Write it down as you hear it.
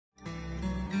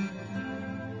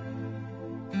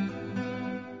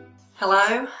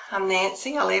Hello, I'm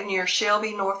Nancy. I live near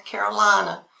Shelby, North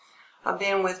Carolina. I've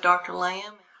been with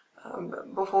DrLam.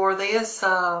 Before this,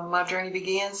 my journey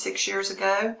began 6 years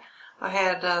ago. I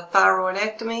had a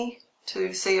thyroidectomy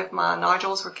to see if my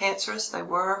nodules were cancerous. They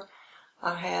were.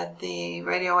 I had the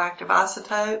radioactive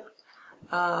isotope.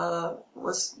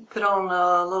 Was put on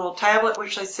a little tablet,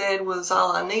 which they said was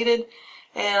all I needed,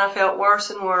 and I felt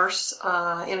worse and worse.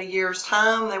 In a year's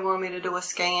time, they wanted me to do a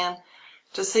scan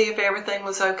to see if everything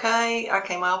was okay. I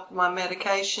came off my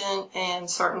medication and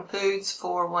certain foods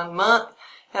for 1 month,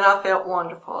 and I felt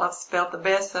wonderful. I felt the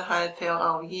best that I had felt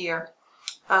all year.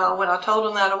 When I told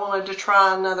them that I wanted to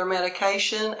try another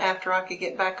medication after I could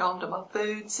get back onto my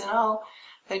foods and all,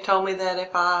 they told me that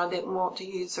if I didn't want to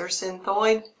use their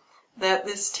Synthoid, that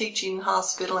this teaching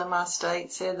hospital in my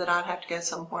state said that I'd have to go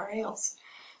somewhere else.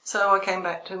 So I came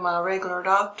back to my regular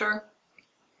doctor,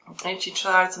 and she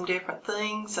tried some different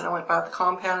things, and I went by the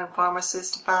compounding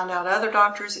pharmacist to find out other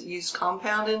doctors that used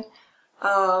compounding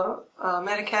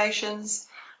medications.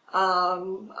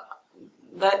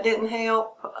 That didn't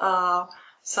help.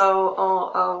 So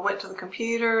I went to the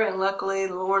computer, and luckily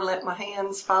the Lord let my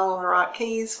hands fall on the right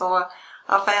keys. So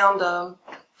I found a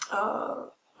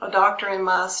doctor in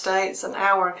my state. It's an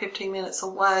hour and 15 minutes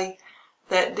away,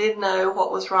 that did know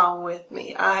what was wrong with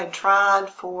me. I had tried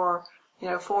for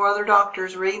 4 other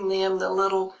doctors, reading them the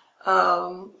little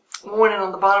warning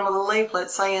on the bottom of the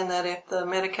leaflet saying that if the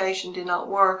medication did not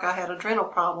work, I had adrenal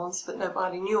problems, but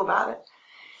nobody knew about it.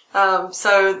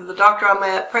 So the doctor I'm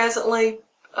at presently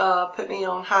put me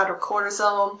on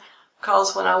hydrocortisone,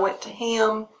 because when I went to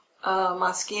him,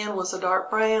 my skin was a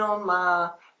dark brown. My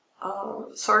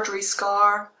surgery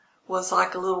scar was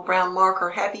like a little brown marker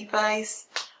happy face.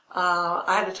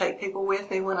 I had to take people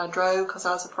with me when I drove because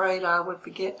I was afraid I would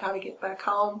forget how to get back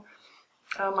home.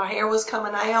 My hair was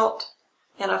coming out,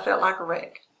 and I felt like a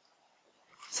wreck.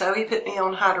 So he put me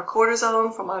on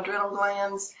hydrocortisone for my adrenal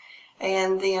glands,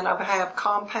 and then I have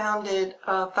compounded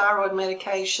thyroid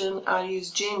medication. I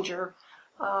use ginger.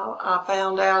 I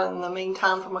found out in the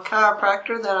meantime from a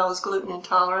chiropractor that I was gluten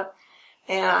intolerant,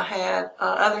 and I had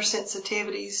other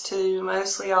sensitivities to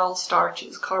mostly all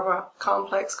starches,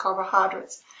 complex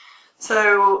carbohydrates.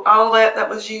 So all that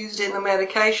was used in the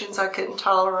medications I couldn't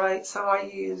tolerate, so I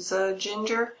use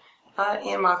ginger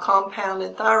in my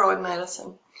compounded thyroid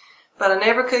medicine. But I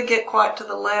never could get quite to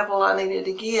the level I needed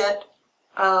to get,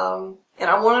 and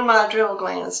I wanted my adrenal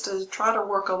glands to try to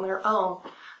work on their own.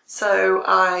 So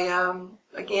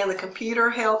again, the computer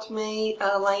helped me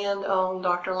land on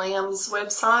DrLam's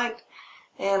website,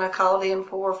 and I called in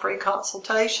for a free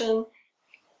consultation,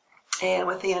 and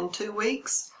within 2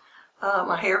 weeks,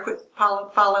 my hair quit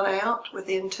falling out.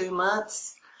 Within 2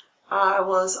 months, I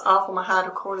was off of my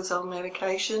hydrocortisone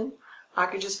medication. I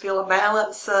could just feel a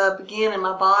balance begin in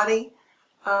my body.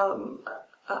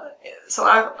 So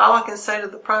all I can say to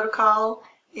the protocol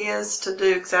is to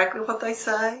do exactly what they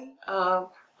say.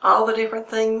 All the different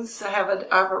things have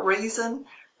a reason.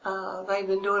 They've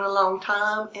been doing it a long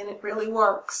time, and it really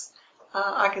works.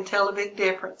 I can tell a big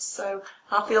difference. So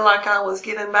I feel like I was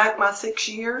giving back my 6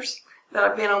 years that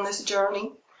I've been on this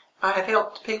journey. I have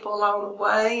helped people along the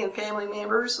way and family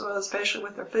members, especially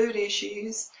with their food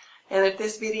issues. And if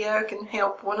this video can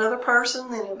help one other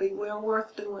person, then it'll be well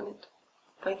worth doing it.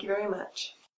 Thank you very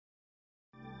much.